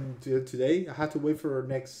get them today. I have to wait for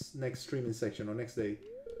next streaming section or next day.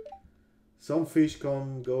 Some fish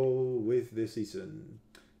come go with the season.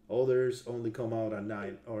 Others only come out at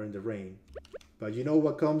night or in the rain. But you know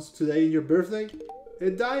what comes today in your birthday? A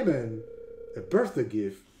diamond! A birthday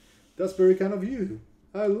gift. That's very kind of you.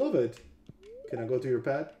 I love it. Can I go to your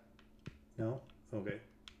pad? No? Okay.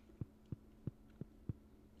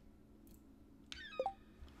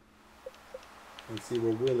 Let's see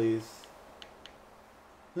where Willy is.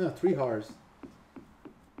 Ah, 3 hearts.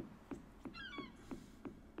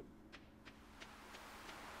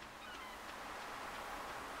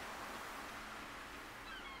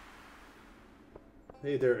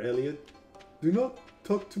 Hey there, Elliot. Do not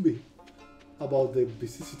talk to me about the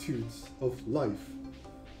vicissitudes of life.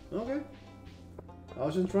 Okay. I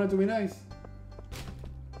was just trying to be nice.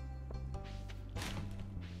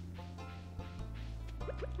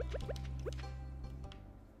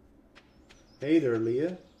 Hey there,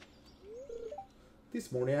 Leah.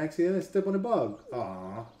 This morning I accidentally stepped on a bug.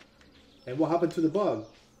 Aww. And what happened to the bug?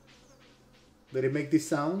 Did it make this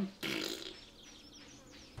sound?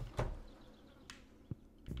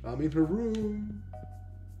 I'm in her room.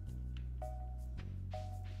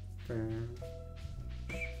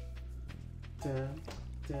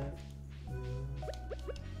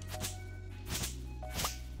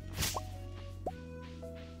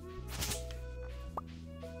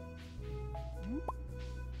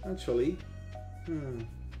 Actually,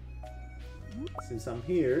 since I'm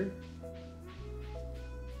here,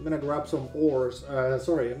 I'm gonna grab some ores.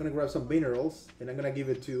 Sorry, I'm gonna grab some minerals, and I'm gonna give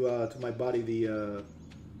it to my buddy,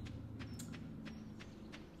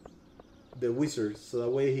 the wizard, so that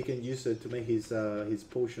way he can use it to make his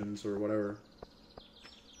potions or whatever.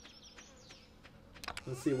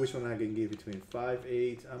 Let's see which one I can give between 5,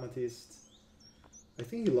 8, amethyst. I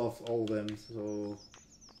think he loves all of them, so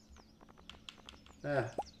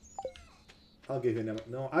I'll give him.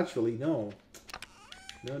 No, actually, no.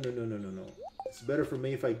 No. It's better for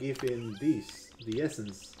me if I give him this, the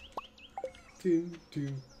essence.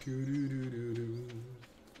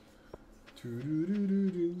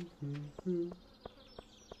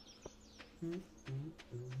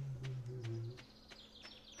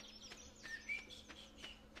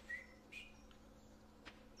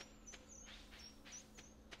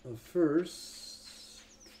 First,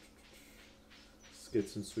 let's get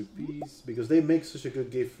some sweet peas because they make such a good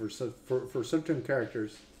gift for certain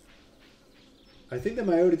characters. I think the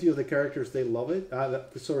majority of the characters, they love it.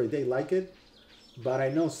 Sorry, they like it. But I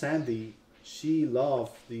know Sandy, she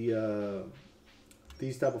loves the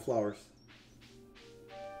these type of flowers.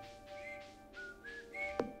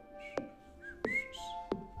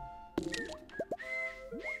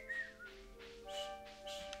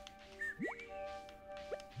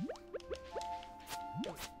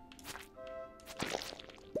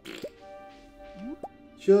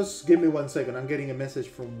 Just give me 1 second. I'm getting a message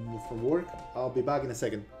from work. I'll be back in a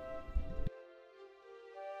second.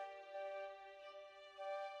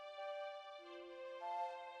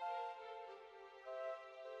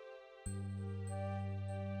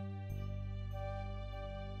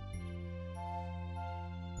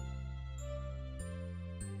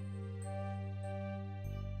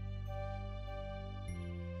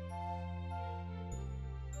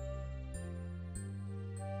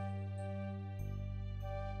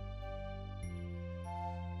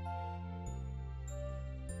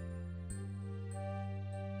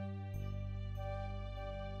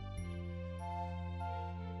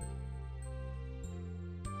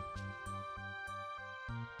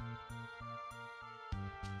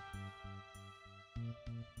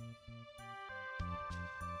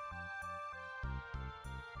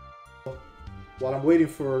 While I'm waiting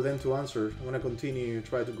for them to answer, I'm gonna continue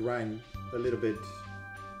try to grind a little bit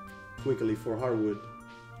quickly for hardwood.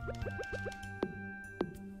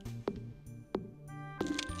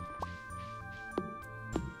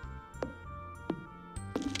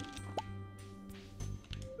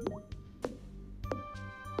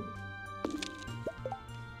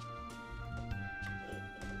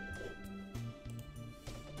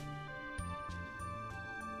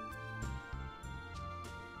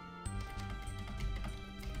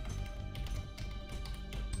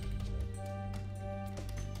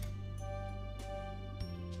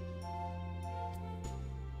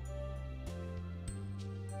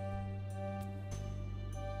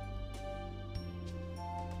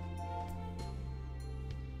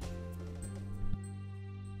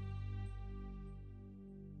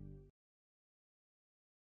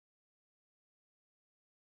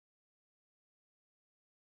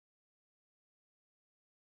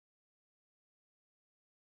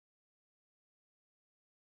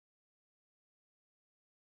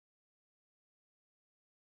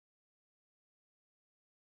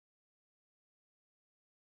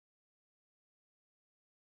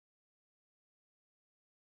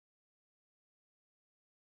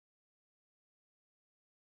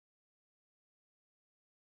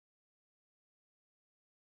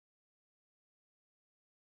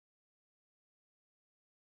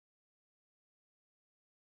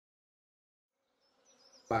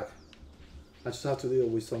 Back. I just have to deal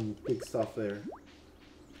with some quick stuff there.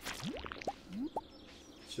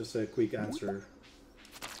 It's just a quick answer.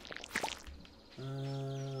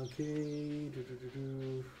 Okay.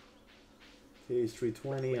 Okay, it's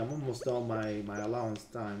 3:20. I'm almost done my allowance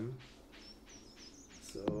time.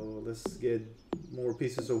 So let's get more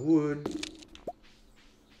pieces of wood.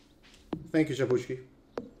 Thank you, Shabushki.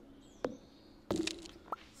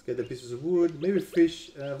 Let's get the pieces of wood. Maybe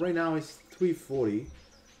fish. Right now it's 3:40.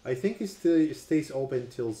 I think it still stays open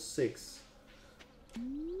till 6.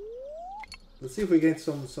 Let's see if we get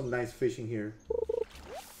some nice fishing here.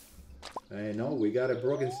 No, we got a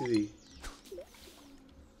broken CD.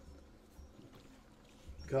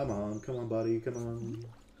 Come on, buddy, come on.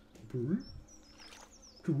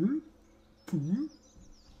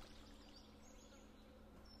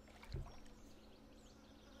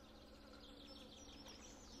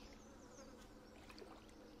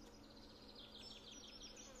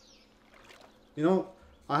 You know,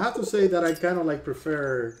 I have to say that I kind of like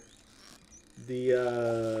prefer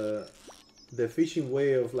the fishing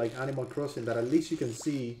way of like Animal Crossing, that at least you can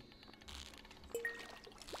see.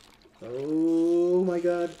 Oh my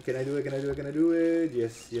god, can I do it, can I do it, can I do it?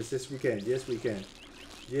 Yes, yes, yes we can, yes we can.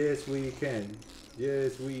 Yes we can,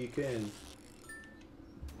 yes we can.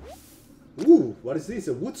 Ooh, what is this?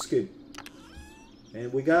 A wood skip.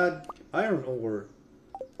 And we got iron ore.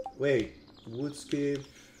 Wait, wood skip.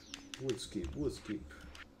 Wood skip.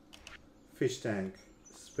 Fish tank.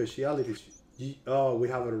 Speciality. Oh, we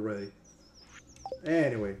have it already.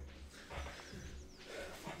 Anyway.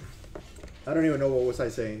 I don't even know what was I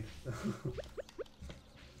saying.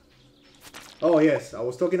 Oh yes, I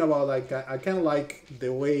was talking about like I kind of like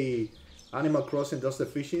the way Animal Crossing does the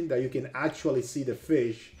fishing, that you can actually see the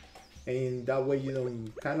fish, and that way you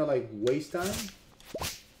don't kind of like waste time.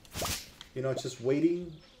 You know, just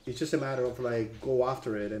waiting. It's just a matter of like go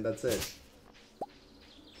after it and that's it.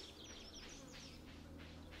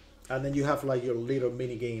 And then you have like your little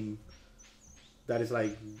mini game that is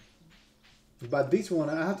like, but this one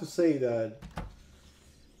I have to say that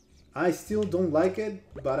I still don't like it,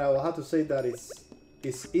 but I will have to say that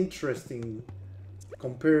it's interesting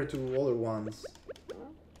compared to other ones,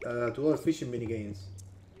 to other fishing mini games.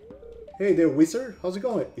 Hey there, wizard, how's it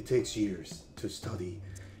going? It takes years to study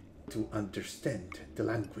to understand the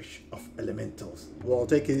language of elementals. Well,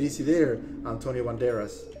 take it easy there, Antonio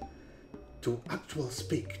Banderas. To actually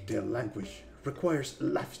speak their language requires a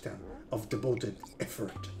lifetime of devoted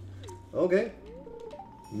effort. Okay.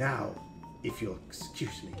 Now, if you'll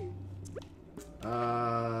excuse me.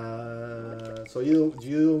 So you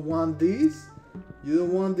don't want these? You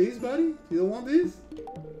don't want these, buddy? You don't want these?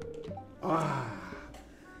 Ah,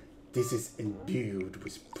 this is imbued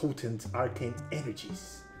with potent arcane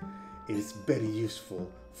energies. It is very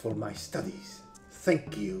useful for my studies.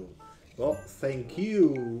 Thank you. Well, thank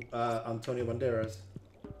you, Antonio Banderas.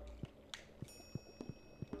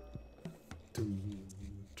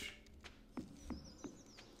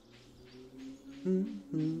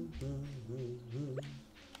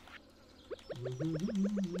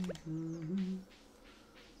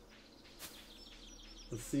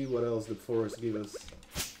 Let's see what else the forest gives us.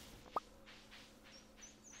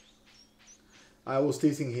 I was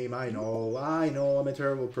teasing him, I know, I'm a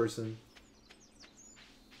terrible person.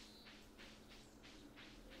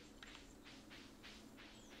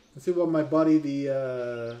 Let's see what my buddy,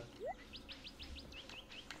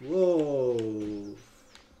 whoa.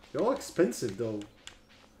 They're all expensive though.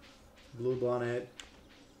 Blue bonnet.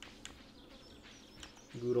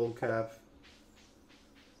 Good old cap.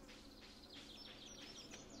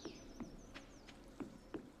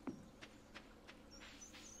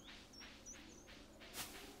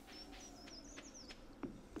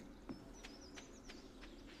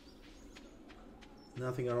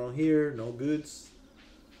 Nothing around here, no goods.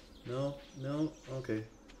 No, okay.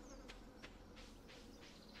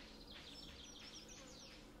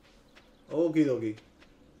 Okie dokie.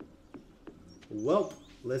 Well,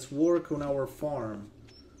 let's work on our farm.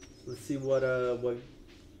 Let's see what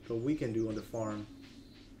we can do on the farm.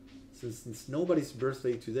 Since it's nobody's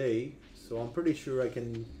birthday today, so I'm pretty sure I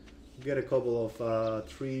can get a couple of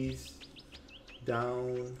trees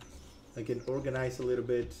down. I can organize a little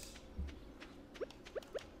bit.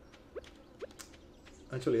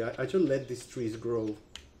 Actually, I should let these trees grow.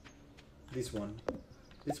 This one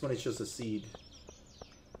is just a seed.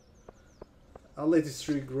 I'll let this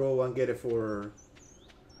tree grow and get it for,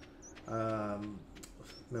 man,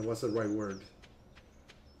 what's the right word?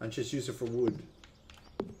 And just use it for wood.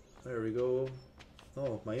 There we go.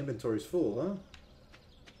 Oh, my inventory is full, huh?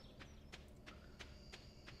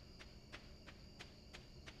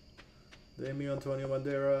 Demi Antonio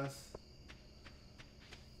Banderas.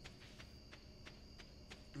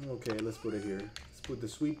 Okay, let's put it here. Let's put the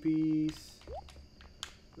sweet peas.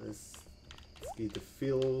 Let's get the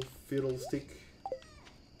fiddlestick.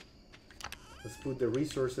 Let's put the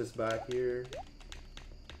resources back here.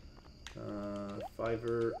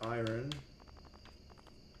 Fiber, iron.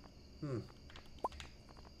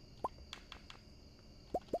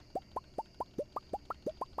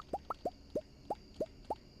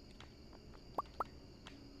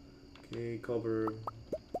 Okay, cover.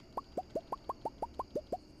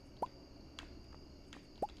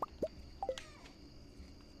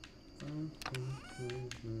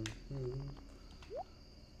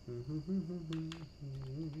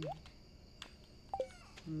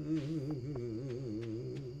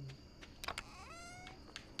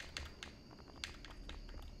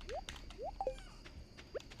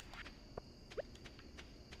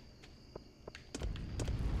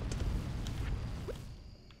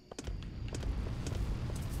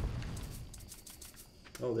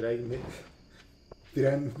 Oh, did I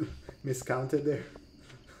miscount it there?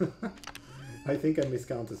 I think I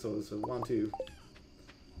miscounted, so 1, 2.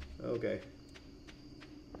 Okay.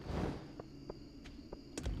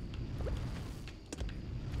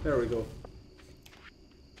 There we go.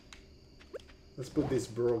 Let's put this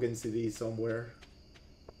broken CD somewhere.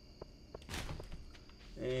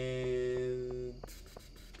 And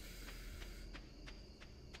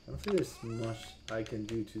I don't think there's much I can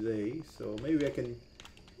do today, so maybe I can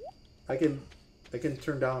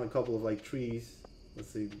turn down a couple of like trees.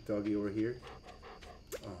 Let's see, doggy over here.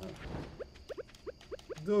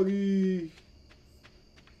 Doggy.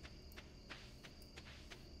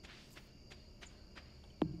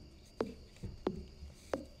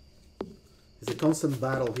 It's a constant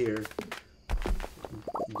battle here.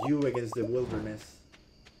 You against the wilderness.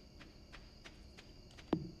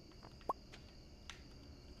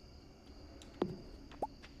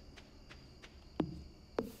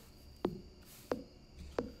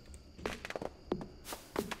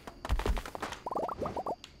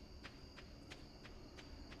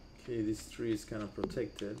 Okay, this tree is kind of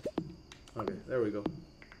protected. Okay, there we go.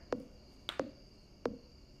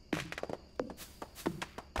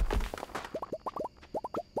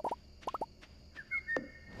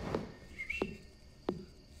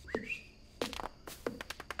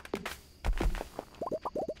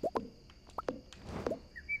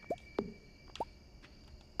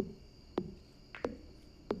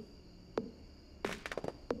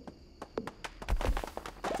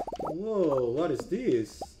 Oh, what is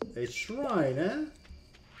this? A shrine, eh?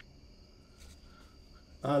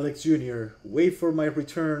 Alex Jr., wait for my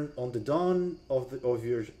return on the dawn of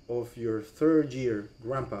your third year,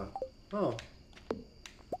 Grandpa. Oh,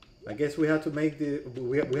 I guess we had to make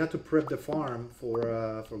we had to prep the farm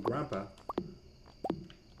for Grandpa.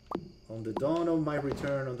 On the dawn of my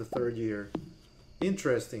return on the third year.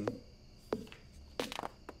 Interesting.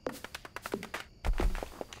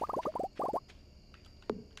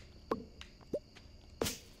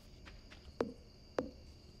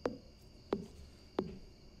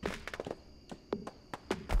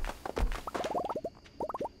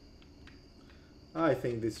 I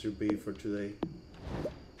think this should be for today.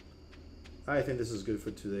 I think this is good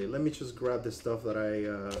for today. Let me just grab the stuff that I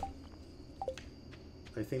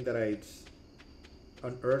think that I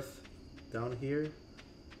unearthed down here.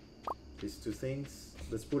 These two things.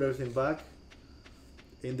 Let's put everything back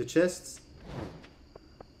in the chests.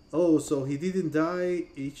 Oh, so he didn't die.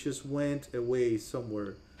 He just went away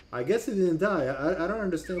somewhere. I guess he didn't die. I don't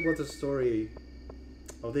understand what the story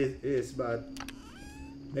of this is, but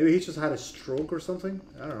maybe he just had a stroke or something.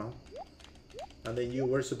 I don't know. And then you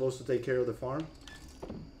were supposed to take care of the farm.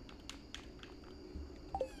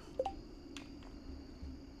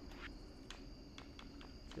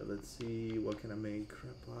 Okay, let's see. What can I make?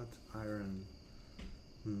 Crab pot, iron.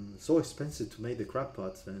 So expensive to make the crab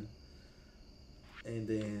pots, man. And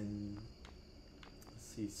then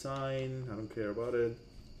let's see, sign. I don't care about it.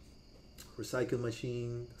 Recycle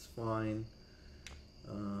machine. That's fine.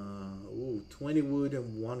 Ooh, 20 wood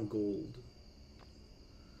and 1 gold.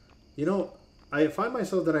 You know, I find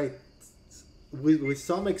myself that with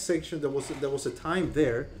some exception, there was a time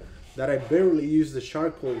there that I barely used the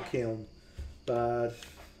charcoal kiln, but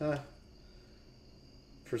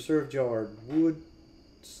preserved jar, wood,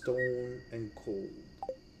 stone, and coal.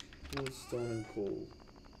 Wood, stone, and coal.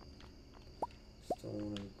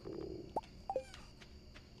 Stone and coal.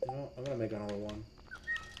 You know, I'm gonna make another one.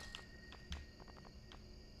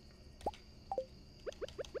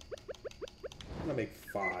 I'm gonna make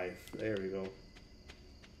 5. There we go.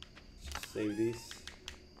 Just save these.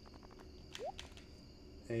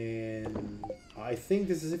 And I think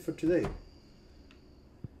this is it for today.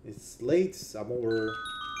 It's late. I'm over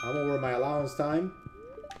my allowance time.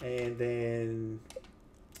 And then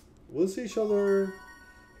we'll see each other.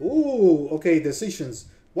 Ooh, okay, decisions.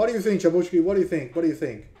 What do you think, Chabushki? What do you think? What do you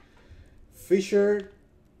think? Fisher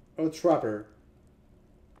or Trapper?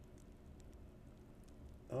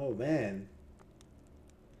 Oh man.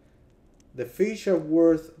 The fish are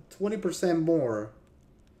worth 20% more,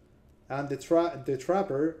 and the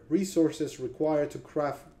trapper resources required to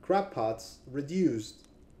craft crab pots reduced.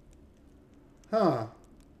 Huh.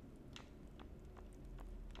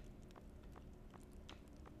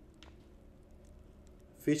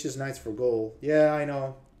 Fish is nice for gold. Yeah, I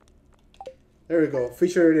know. There we go.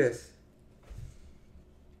 Fisher it is.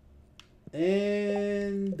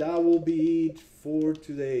 And that will be it for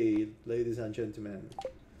today, ladies and gentlemen.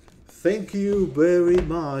 Thank you very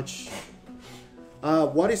much.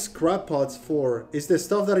 What is crab pots for? It's the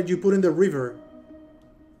stuff that you put in the river.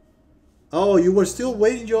 Oh, you were still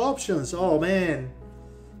waiting your options. Oh, man.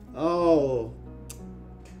 Oh.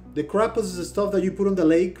 The crab pots is the stuff that you put on the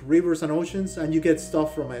lake, rivers, and oceans, and you get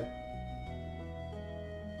stuff from it.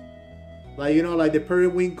 Like, you know, like the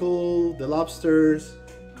periwinkle, the lobsters,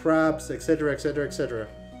 crabs, etc., etc., etc.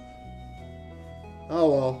 Oh,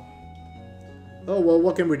 well. Oh, well,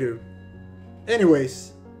 what can we do?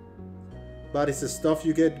 Anyways, but it's the stuff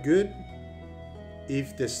you get good.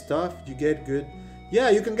 If the stuff you get good,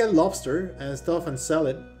 yeah, you can get lobster and stuff and sell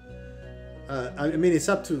it. I mean, it's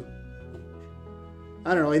up to,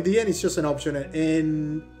 I don't know, in the end it's just an option,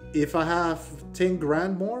 and if I have 10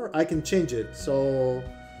 grand more, I can change it. So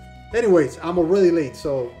anyways, I'm already late,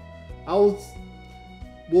 so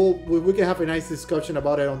we can have a nice discussion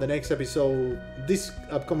about it on the next episode this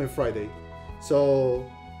upcoming Friday. So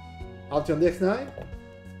until next time,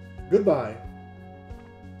 goodbye.